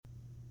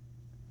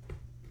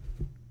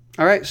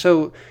All right,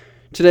 so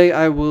today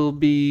I will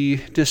be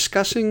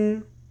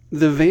discussing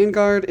The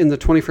Vanguard in the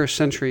 21st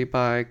Century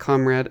by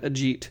Comrade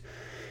Ajith.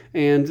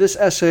 And this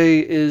essay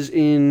is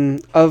in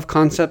Of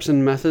Concepts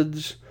and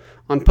Methods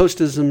on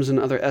Post-isms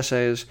and Other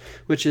Essays,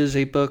 which is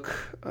a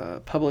book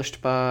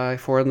published by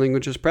Foreign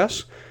Languages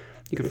Press.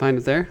 You can find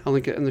it there. I'll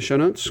link it in the show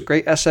notes.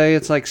 Great essay.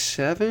 It's like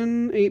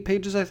 7-8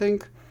 pages, I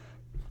think.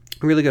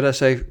 Really good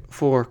essay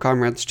for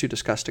comrades to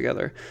discuss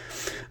together.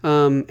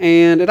 And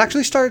it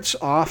actually starts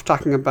off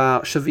talking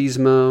about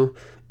Chavismo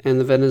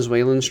and the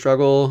Venezuelan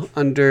struggle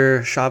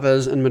under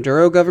Chavez and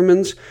Maduro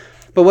governments.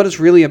 But what it's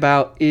really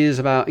about is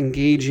about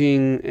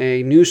engaging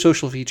a new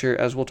social feature,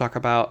 as we'll talk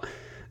about,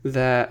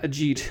 that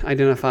Ajith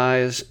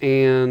identifies,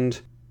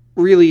 and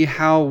really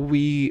how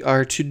we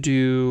are to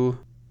do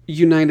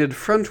united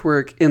front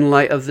work in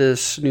light of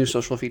this new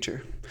social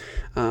feature.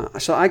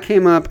 So I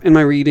came up in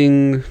my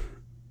reading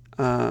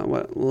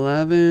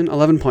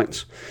 11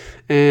 points.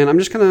 And I'm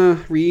just going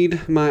to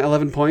read my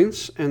 11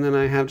 points, and then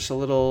I have just a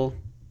little,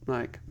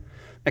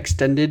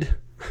 extended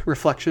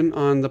reflection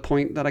on the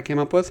point that I came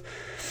up with.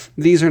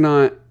 These are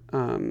not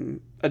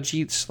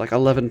Ajith's,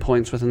 11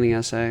 points within the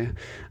essay.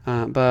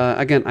 But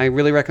again, I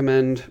really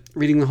recommend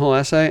reading the whole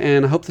essay,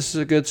 and I hope this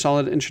is a good,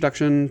 solid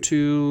introduction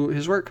to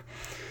his work.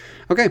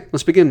 Okay,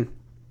 let's begin.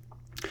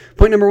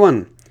 Point number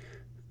 1.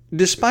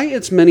 Despite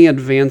its many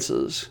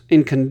advances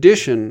in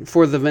condition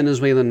for the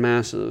Venezuelan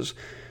masses,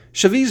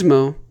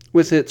 Chavismo,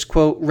 with its,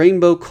 quote,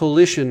 rainbow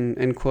coalition,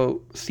 end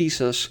quote,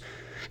 thesis,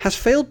 has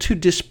failed to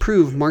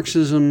disprove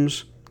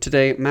Marxism's,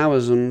 today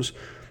Maoism's,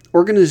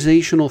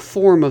 organizational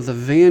form of the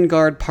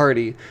Vanguard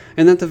Party,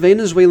 and that the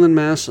Venezuelan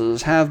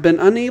masses have been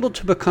unable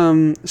to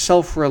become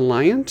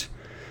self-reliant,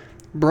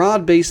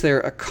 broad-base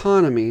their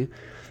economy,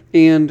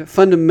 and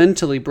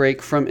fundamentally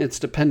break from its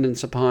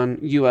dependence upon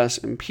U.S.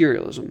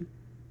 imperialism.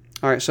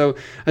 All right, so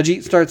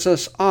Ajith starts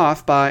us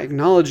off by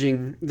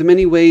acknowledging the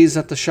many ways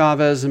that the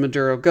Chavez and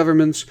Maduro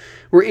governments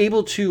were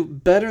able to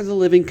better the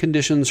living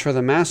conditions for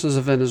the masses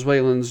of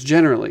Venezuelans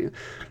generally,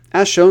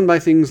 as shown by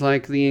things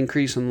like the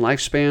increase in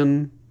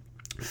lifespan,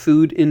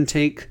 food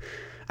intake,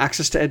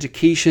 access to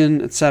education,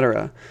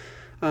 etc.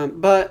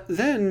 But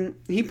then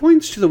he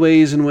points to the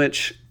ways in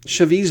which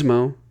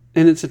Chavismo,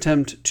 in its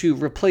attempt to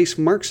replace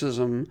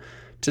Marxism,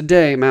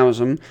 today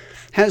Maoism,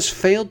 has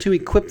failed to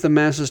equip the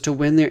masses to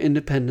win their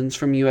independence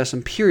from U.S.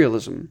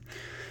 imperialism,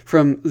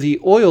 from the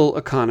oil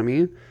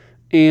economy,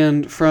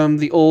 and from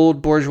the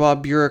old bourgeois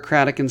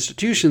bureaucratic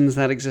institutions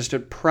that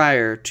existed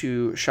prior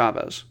to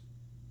Chavez.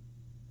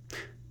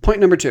 Point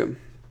number 2.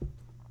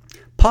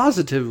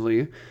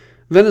 Positively,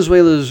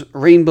 Venezuela's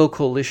Rainbow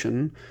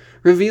Coalition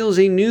reveals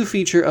a new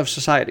feature of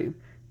society,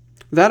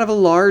 that of a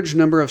large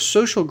number of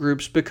social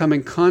groups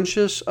becoming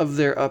conscious of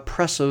their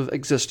oppressive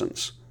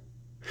existence.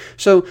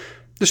 So,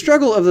 the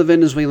struggle of the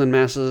Venezuelan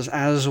masses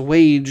as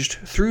waged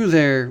through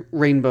their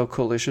Rainbow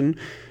Coalition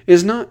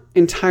is not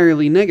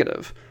entirely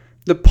negative.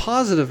 The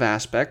positive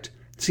aspect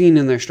seen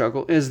in their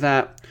struggle is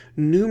that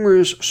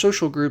numerous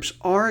social groups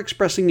are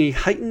expressing a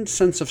heightened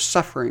sense of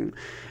suffering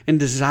and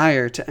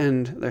desire to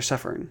end their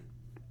suffering.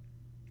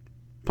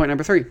 Point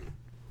number 3.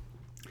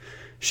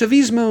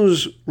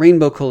 Chavismo's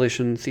Rainbow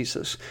Coalition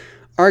thesis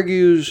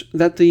argues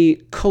that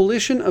the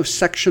coalition of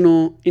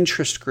sectional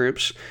interest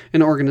groups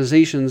and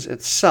organizations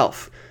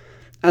itself,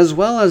 as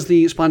well as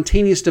the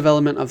spontaneous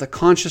development of the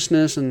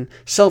consciousness and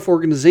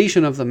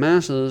self-organization of the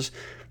masses,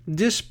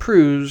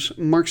 disproves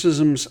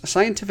Marxism's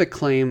scientific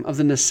claim of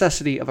the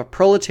necessity of a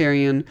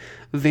proletarian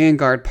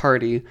vanguard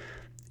party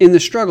in the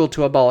struggle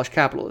to abolish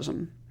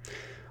capitalism.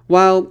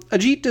 While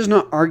Ajith does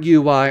not argue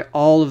why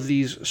all of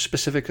these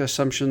specific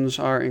assumptions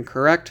are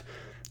incorrect,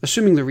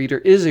 assuming the reader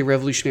is a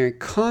revolutionary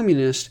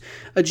communist,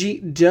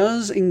 Ajith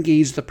does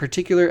engage the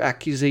particular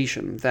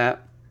accusation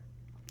that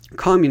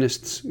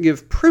communists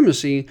give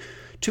primacy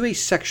to a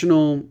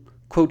sectional,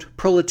 quote,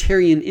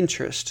 proletarian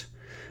interest,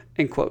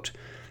 end quote,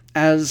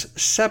 as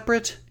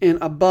separate and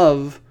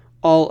above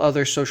all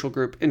other social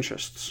group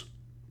interests.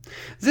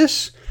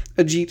 This,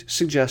 Ajith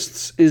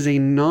suggests, is a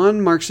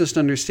non-Marxist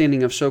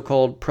understanding of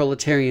so-called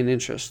proletarian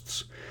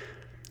interests.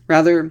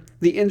 Rather,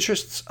 the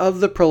interests of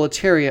the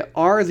proletariat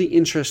are the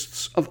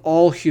interests of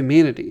all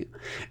humanity,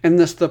 and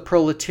thus the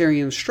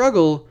proletarian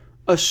struggle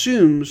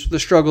assumes the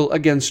struggle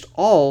against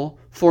all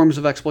forms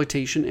of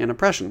exploitation and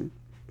oppression.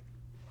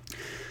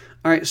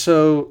 All right,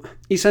 so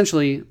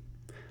essentially,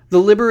 the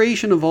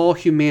liberation of all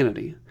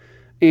humanity,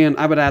 and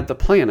I would add the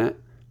planet,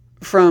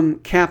 from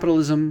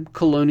capitalism,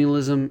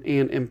 colonialism,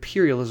 and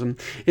imperialism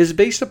is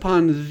based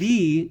upon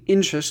the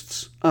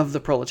interests of the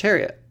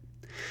proletariat,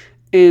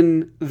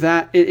 in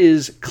that it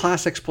is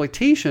class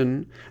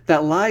exploitation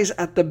that lies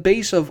at the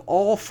base of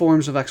all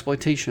forms of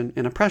exploitation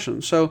and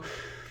oppression. So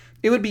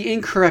it would be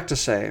incorrect to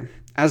say,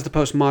 as the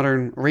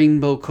postmodern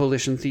Rainbow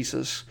Coalition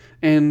thesis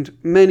and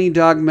many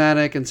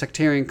dogmatic and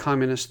sectarian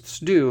communists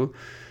do,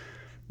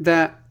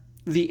 that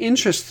the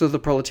interests of the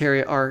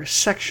proletariat are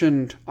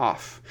sectioned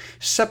off,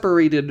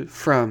 separated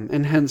from,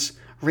 and hence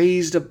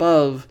raised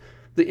above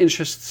the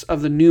interests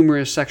of the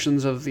numerous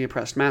sections of the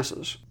oppressed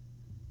masses.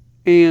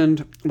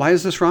 And why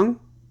is this wrong?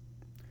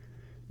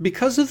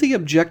 Because of the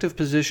objective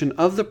position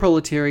of the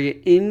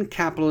proletariat in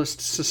capitalist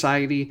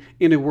society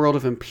in a world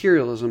of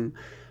imperialism,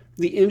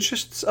 the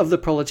interests of the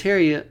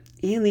proletariat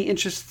and the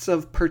interests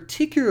of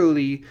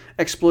particularly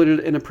exploited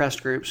and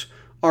oppressed groups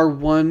are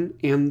one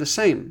and the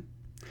same.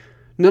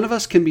 None of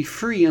us can be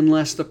free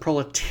unless the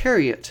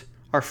proletariat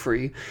are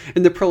free,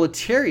 and the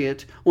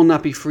proletariat will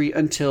not be free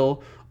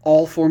until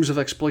all forms of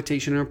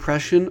exploitation and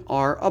oppression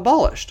are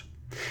abolished.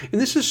 And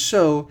this is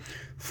so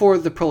for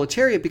the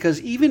proletariat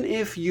because even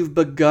if you've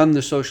begun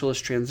the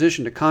socialist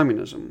transition to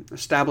communism,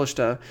 established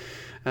a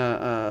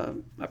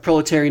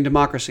proletarian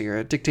democracy or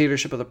a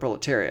dictatorship of the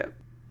proletariat,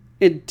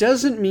 it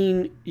doesn't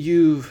mean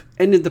you've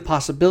ended the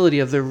possibility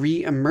of the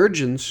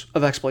re-emergence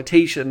of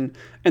exploitation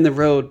and the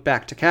road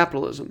back to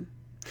capitalism.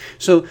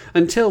 So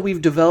until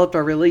we've developed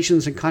our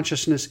relations and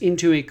consciousness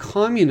into a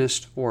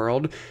communist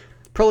world,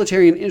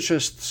 proletarian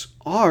interests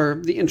are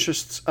the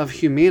interests of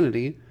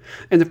humanity,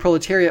 and the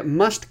proletariat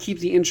must keep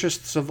the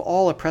interests of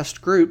all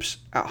oppressed groups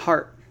at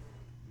heart.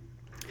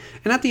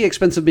 And at the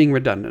expense of being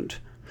redundant,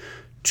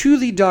 to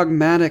the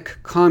dogmatic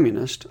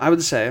communist, I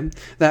would say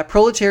that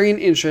proletarian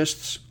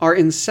interests are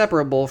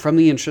inseparable from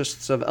the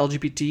interests of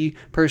LGBT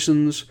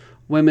persons,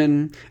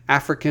 women,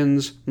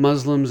 Africans,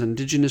 Muslims,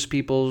 indigenous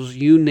peoples,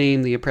 you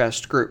name the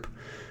oppressed group.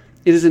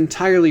 It is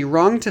entirely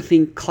wrong to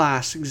think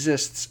class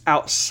exists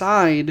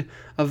outside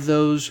of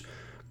those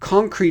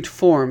concrete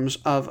forms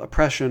of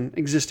oppression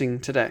existing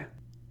today.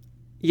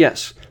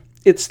 Yes,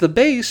 it's the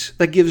base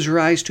that gives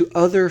rise to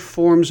other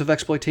forms of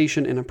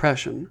exploitation and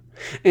oppression,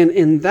 and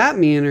in that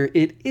manner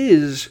it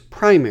is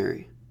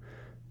primary.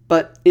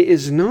 But it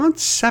is not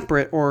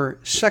separate or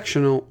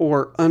sectional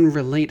or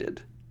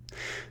unrelated.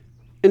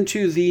 And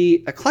to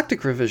the eclectic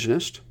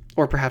revisionist,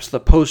 or perhaps the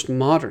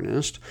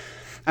postmodernist,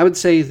 I would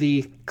say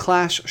the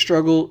class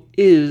struggle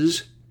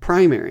is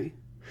primary.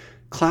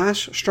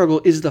 Class struggle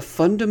is the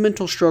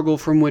fundamental struggle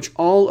from which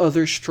all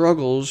other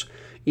struggles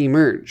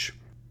emerge.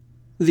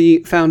 The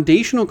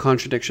foundational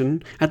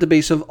contradiction at the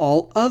base of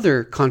all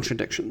other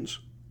contradictions.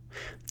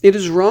 It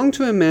is wrong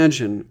to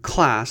imagine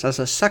class as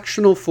a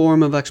sectional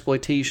form of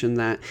exploitation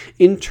that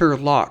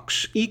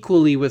interlocks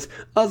equally with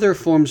other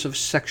forms of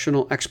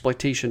sectional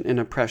exploitation and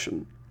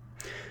oppression.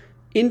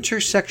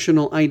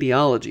 Intersectional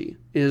ideology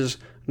is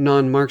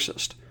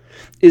non-Marxist,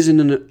 is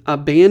an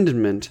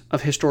abandonment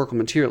of historical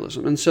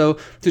materialism. And so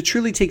to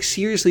truly take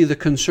seriously the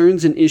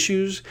concerns and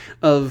issues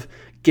of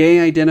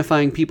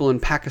gay-identifying people in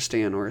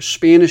Pakistan, or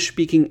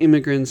Spanish-speaking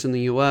immigrants in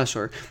the US,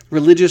 or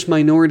religious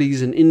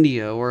minorities in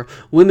India, or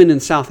women in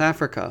South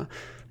Africa,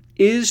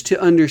 is to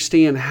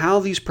understand how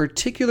these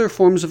particular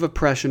forms of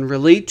oppression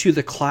relate to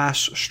the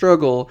class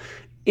struggle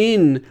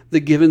in the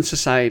given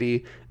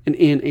society and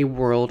in a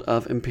world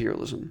of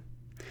imperialism.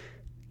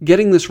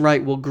 Getting this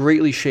right will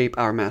greatly shape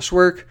our mass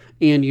work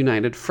and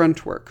united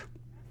front work.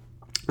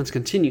 Let's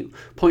continue.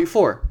 Point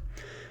 4.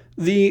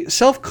 The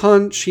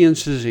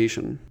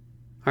self-conscientization.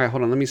 All right,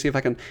 hold on. Let me see if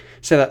I can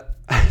say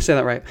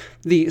that right.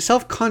 The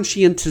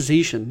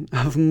self-conscientization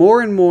of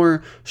more and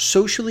more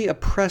socially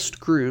oppressed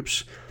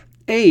groups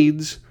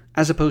aids,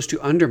 as opposed to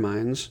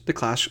undermines, the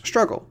class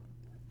struggle.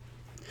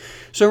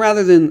 So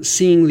rather than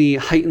seeing the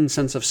heightened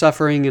sense of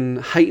suffering and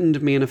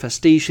heightened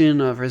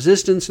manifestation of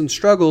resistance and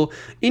struggle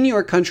in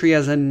your country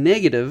as a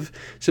negative,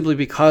 simply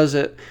because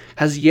it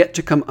has yet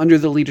to come under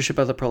the leadership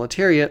of the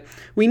proletariat,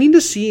 we need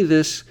to see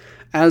this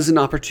as an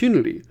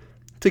opportunity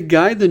to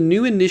guide the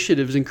new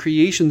initiatives and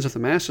creations of the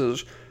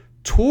masses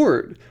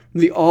toward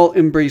the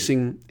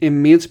all-embracing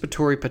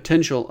emancipatory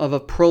potential of a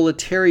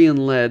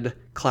proletarian-led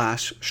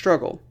class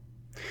struggle.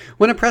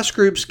 When oppressed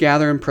groups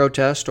gather in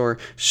protest or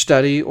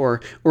study or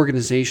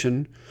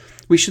organization,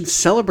 we should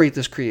celebrate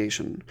this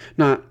creation,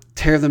 not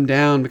tear them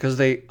down because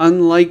they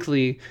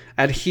unlikely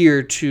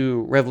adhere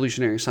to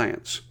revolutionary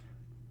science.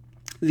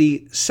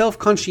 The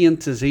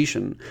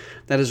self-conscientization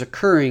that is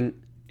occurring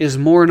is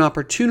more an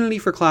opportunity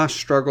for class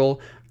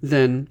struggle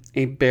than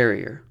a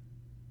barrier.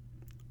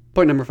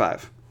 Point number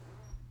 5.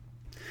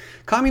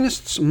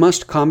 Communists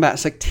must combat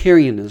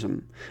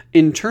sectarianism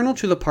internal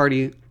to the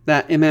party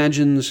that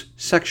imagines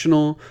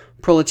sectional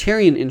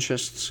proletarian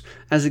interests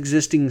as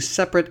existing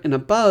separate and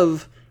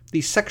above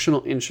the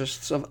sectional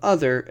interests of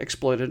other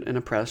exploited and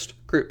oppressed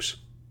groups.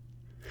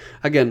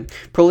 Again,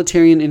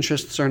 proletarian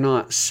interests are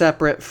not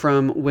separate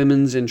from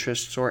women's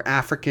interests or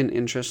African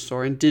interests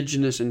or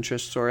indigenous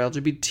interests or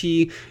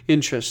LGBT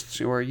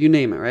interests or you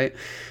name it, right?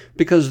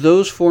 Because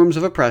those forms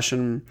of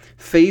oppression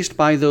faced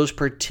by those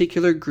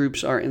particular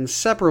groups are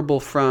inseparable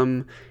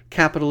from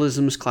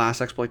capitalism's class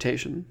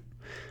exploitation.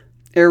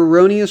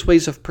 Erroneous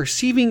ways of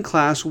perceiving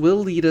class will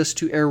lead us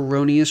to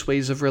erroneous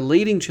ways of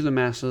relating to the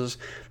masses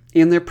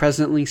and their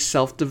presently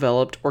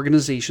self-developed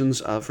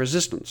organizations of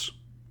resistance.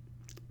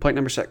 Point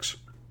number 6.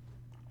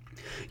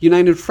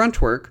 United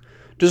front work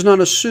does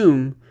not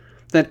assume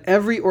that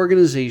every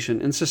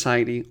organization in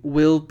society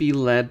will be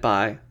led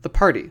by the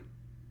party.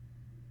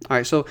 All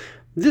right, so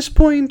this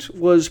point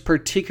was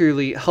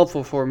particularly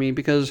helpful for me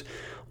because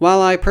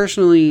while I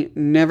personally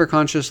never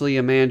consciously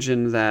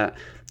imagined that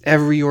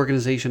every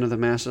organization of the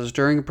masses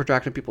during a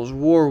protracted People's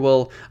War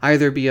will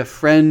either be a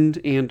friend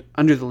and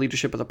under the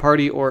leadership of the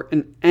party or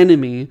an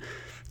enemy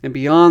and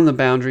beyond the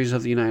boundaries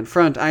of the United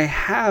Front. I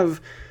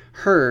have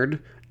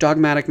heard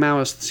dogmatic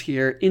Maoists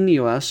here in the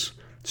US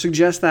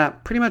suggest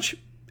that pretty much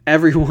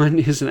everyone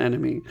is an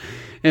enemy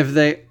if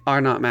they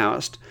are not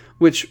Maoist,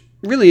 which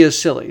really is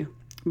silly.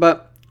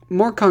 But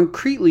more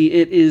concretely,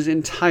 it is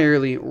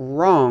entirely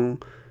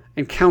wrong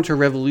and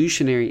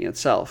counter-revolutionary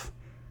itself.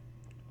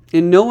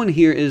 And no one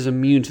here is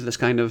immune to this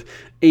kind of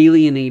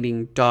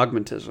alienating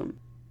dogmatism.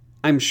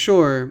 I'm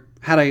sure,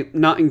 had I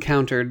not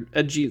encountered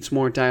Ajith's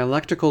more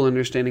dialectical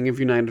understanding of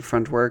United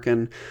Front work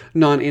and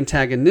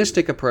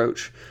non-antagonistic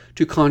approach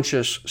to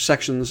conscious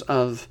sections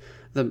of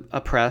the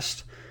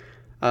oppressed,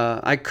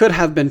 I could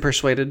have been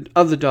persuaded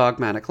of the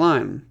dogmatic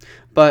line.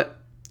 But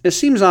it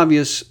seems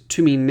obvious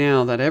to me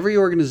now that every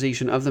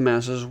organization of the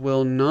masses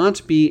will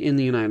not be in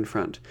the United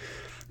Front.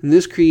 And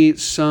this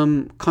creates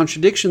some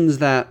contradictions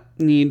that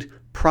need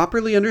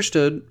properly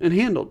understood and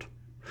handled.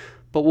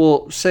 But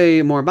we'll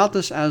say more about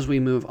this as we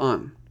move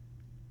on.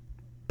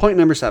 Point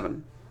number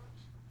 7.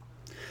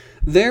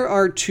 There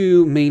are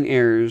two main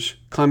errors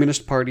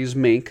communist parties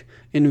make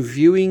in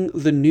viewing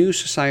the new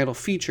societal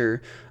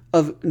feature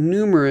of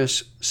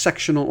numerous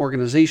sectional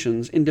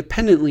organizations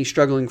independently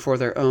struggling for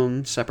their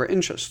own separate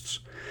interests.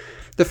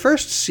 The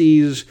first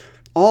sees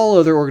all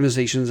other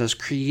organizations as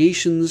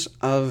creations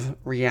of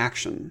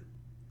reaction.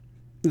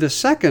 The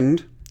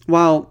second,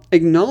 while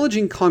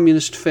acknowledging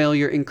communist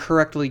failure in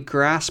correctly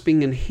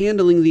grasping and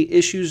handling the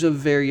issues of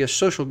various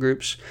social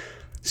groups,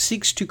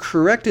 seeks to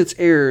correct its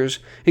errors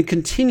and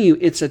continue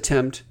its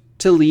attempt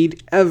to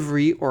lead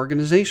every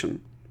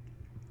organization.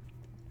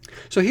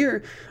 So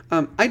here,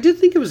 I did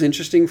think it was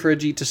interesting for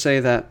Ajith to say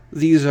that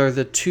these are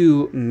the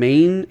two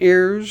main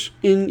errors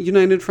in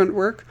United Front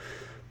work,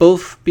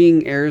 both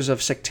being errors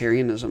of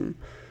sectarianism.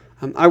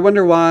 I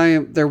wonder why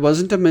there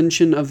wasn't a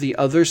mention of the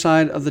other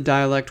side of the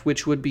dialect,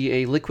 which would be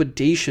a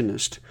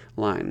liquidationist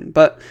line.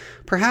 But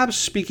perhaps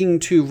speaking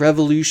to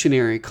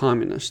revolutionary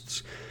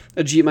communists,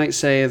 Ajith might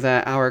say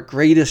that our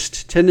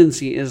greatest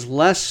tendency is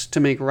less to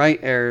make right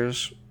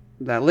errors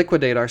that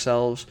liquidate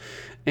ourselves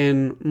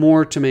and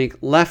more to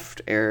make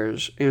left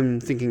errors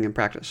in thinking and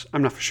practice.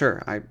 I'm not for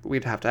sure.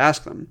 We'd have to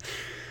ask them.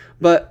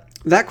 But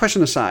that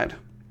question aside,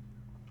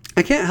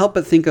 I can't help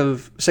but think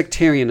of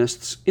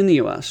sectarianists in the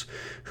US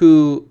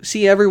who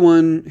see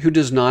everyone who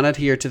does not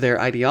adhere to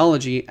their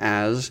ideology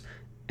as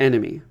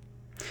enemy.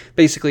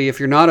 Basically, if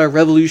you're not a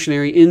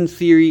revolutionary in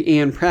theory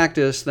and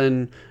practice,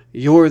 then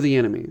you're the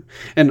enemy.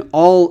 And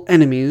all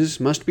enemies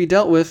must be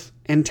dealt with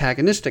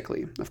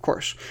antagonistically, of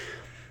course.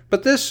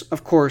 But this,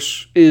 of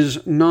course,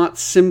 is not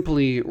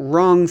simply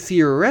wrong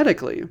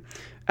theoretically,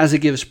 as it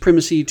gives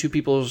primacy to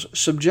people's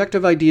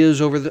subjective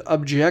ideas over the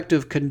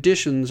objective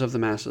conditions of the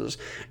masses,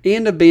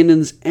 and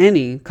abandons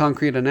any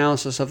concrete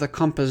analysis of the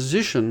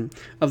composition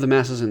of the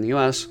masses in the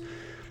US,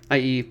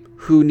 i.e.,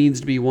 who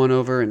needs to be won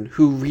over and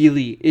who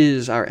really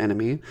is our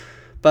enemy.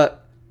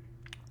 But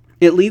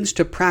it leads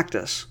to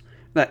practice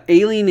that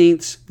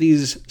alienates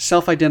these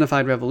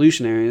self-identified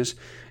revolutionaries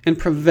and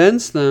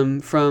prevents them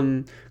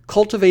from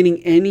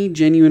cultivating any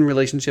genuine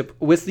relationship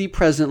with the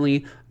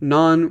presently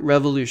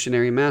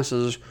non-revolutionary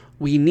masses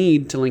we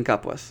need to link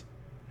up with.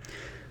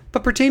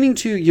 But pertaining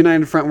to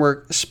United Front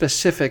work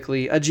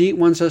specifically, Ajith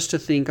wants us to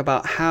think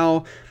about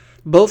how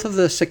both of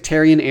the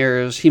sectarian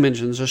errors he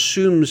mentions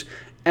assumes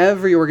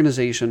every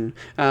organization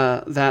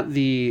that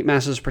the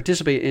masses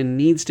participate in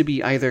needs to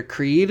be either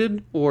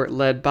created or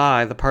led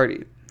by the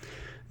party.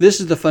 This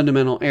is the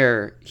fundamental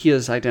error he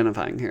is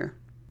identifying here.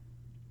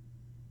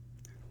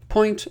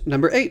 Point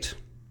number 8.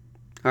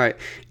 All right.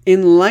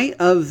 In light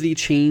of the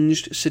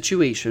changed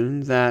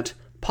situation that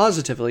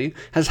positively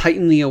has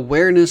heightened the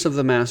awareness of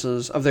the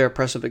masses of their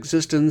oppressive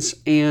existence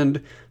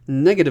and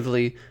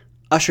negatively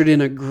ushered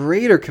in a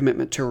greater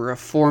commitment to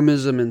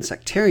reformism and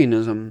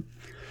sectarianism,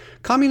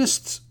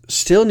 communists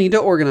still need to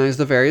organize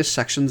the various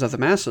sections of the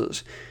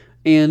masses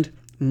and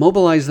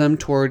mobilize them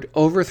toward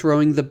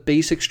overthrowing the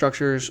basic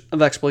structures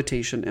of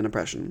exploitation and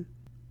oppression.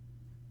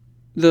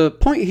 The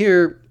point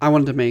here I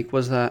wanted to make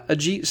was that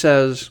Ajith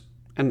says,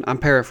 and I'm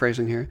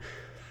paraphrasing here,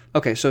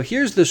 okay, so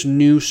here's this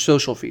new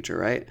social feature,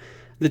 right?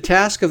 The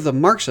task of the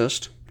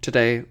Marxist,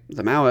 today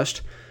the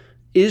Maoist,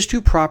 is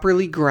to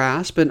properly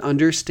grasp and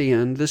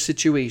understand the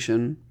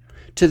situation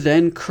to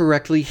then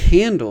correctly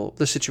handle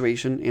the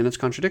situation and its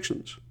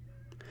contradictions.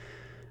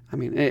 I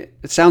mean, it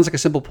sounds like a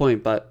simple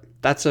point, but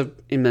that's an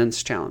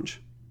immense challenge.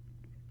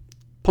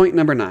 Point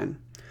number 9.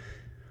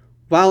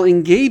 While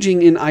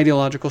engaging in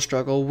ideological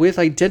struggle with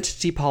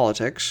identity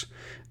politics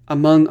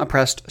among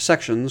oppressed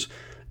sections,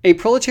 a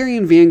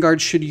proletarian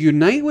vanguard should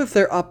unite with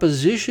their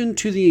opposition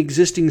to the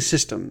existing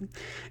system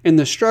and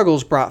the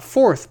struggles brought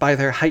forth by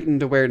their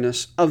heightened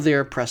awareness of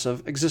their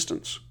oppressive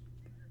existence.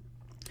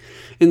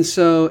 And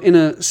so, in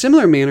a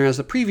similar manner as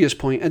the previous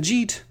point,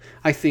 Ajith,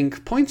 I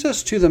think, points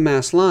us to the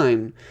mass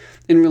line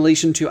in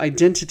relation to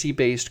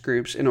identity-based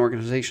groups and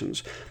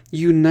organizations.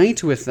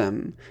 Unite with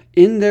them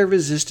in their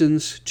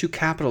resistance to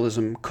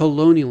capitalism,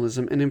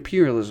 colonialism, and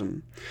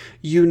imperialism.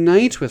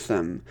 Unite with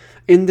them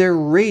in their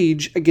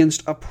rage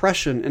against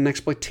oppression and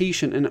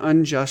exploitation and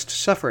unjust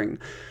suffering.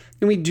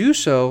 And we do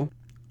so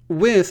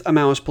with a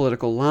Maoist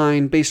political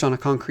line based on a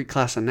concrete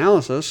class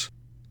analysis,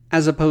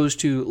 as opposed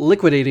to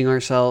liquidating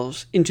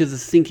ourselves into the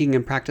thinking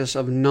and practice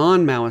of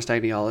non-Maoist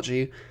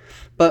ideology,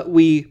 but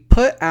we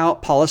put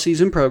out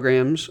policies and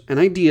programs and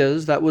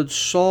ideas that would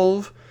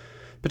solve,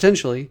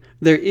 potentially,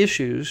 their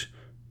issues,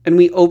 and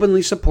we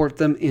openly support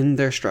them in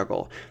their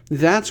struggle.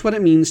 That's what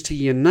it means to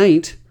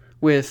unite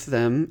with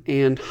them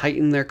and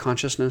heighten their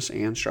consciousness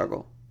and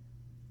struggle.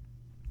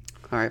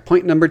 All right,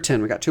 point number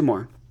 10. We got 2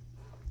 more.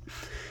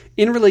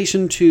 In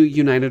relation to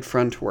United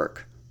Front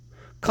work,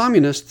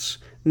 communists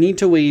need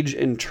to wage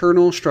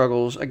internal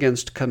struggles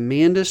against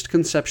commandist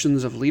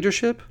conceptions of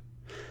leadership,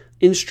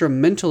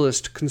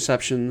 instrumentalist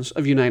conceptions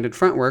of United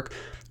Front work,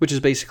 which is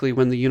basically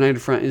when the United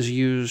Front is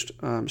used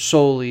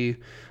solely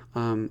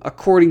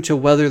according to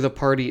whether the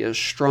party is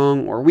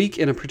strong or weak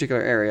in a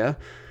particular area,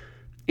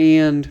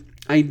 and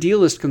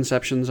idealist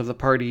conceptions of the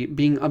party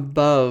being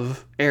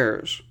above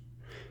errors.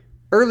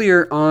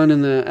 Earlier on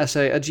in the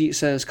essay, Ajith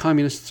says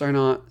communists are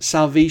not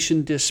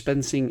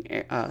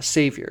salvation-dispensing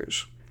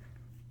saviors.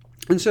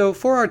 And so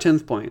for our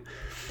 10th point,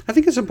 I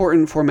think it's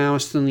important for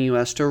Maoists in the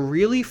U.S. to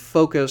really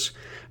focus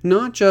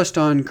not just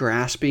on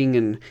grasping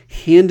and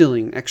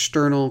handling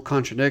external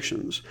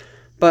contradictions,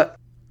 but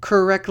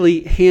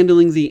correctly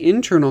handling the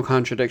internal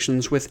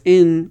contradictions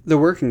within the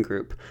working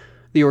group,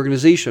 the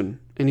organization,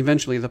 and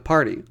eventually the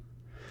party.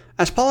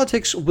 As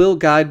politics will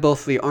guide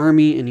both the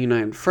Army and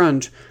United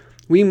Front,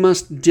 we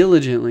must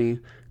diligently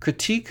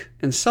critique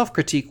and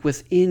self-critique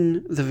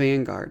within the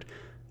Vanguard.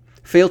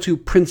 Fail to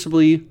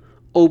principally,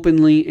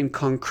 openly, and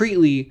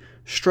concretely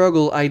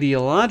struggle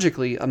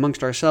ideologically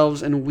amongst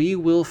ourselves, and we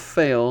will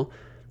fail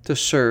to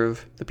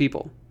serve the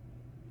people.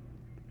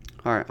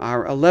 All right,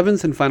 our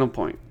 11th and final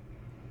point.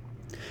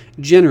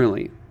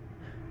 Generally,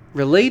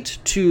 relate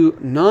to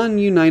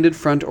non-United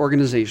Front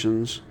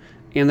organizations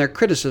and their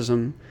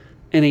criticism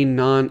in a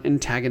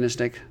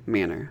non-antagonistic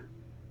manner.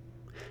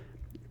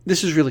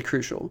 This is really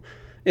crucial.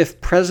 If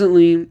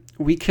presently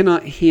we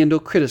cannot handle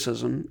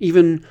criticism,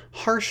 even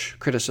harsh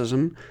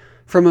criticism,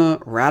 from a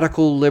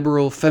radical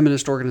liberal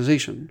feminist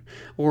organization,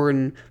 or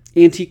an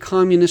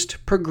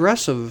anti-communist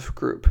progressive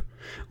group,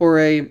 or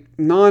a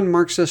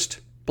non-Marxist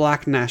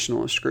black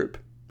nationalist group,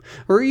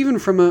 or even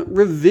from a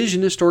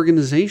revisionist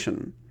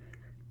organization,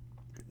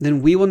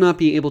 then we will not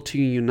be able to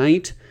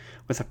unite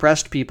with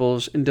oppressed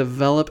peoples and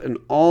develop an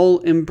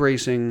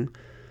all-embracing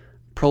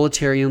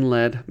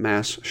proletarian-led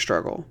mass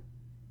struggle.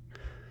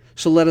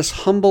 So let us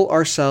humble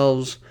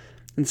ourselves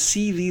and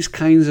see these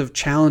kinds of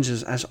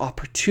challenges as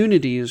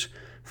opportunities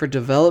for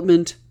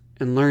development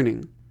and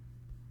learning.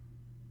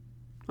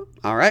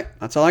 All right,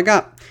 that's all I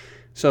got.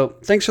 So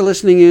thanks for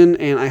listening in,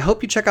 and I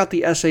hope you check out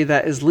the essay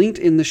that is linked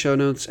in the show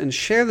notes and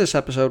share this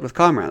episode with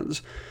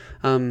comrades.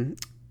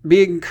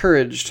 Be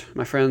encouraged,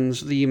 my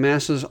friends. The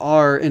masses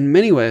are, in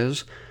many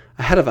ways,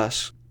 ahead of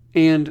us,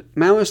 and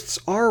Maoists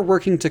are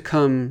working to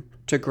come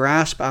to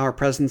grasp our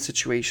present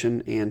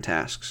situation and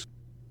tasks.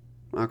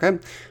 Okay?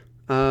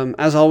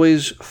 As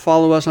always,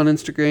 follow us on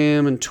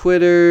Instagram and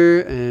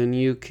Twitter, and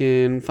you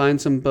can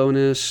find some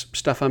bonus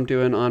stuff I'm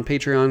doing on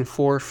Patreon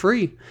for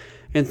free.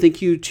 And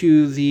thank you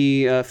to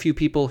the few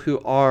people who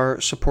are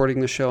supporting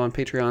the show on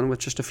Patreon with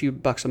just a few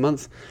bucks a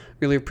month.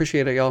 Really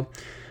appreciate it, y'all.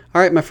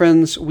 All right, my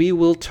friends, we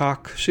will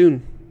talk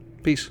soon.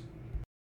 Peace.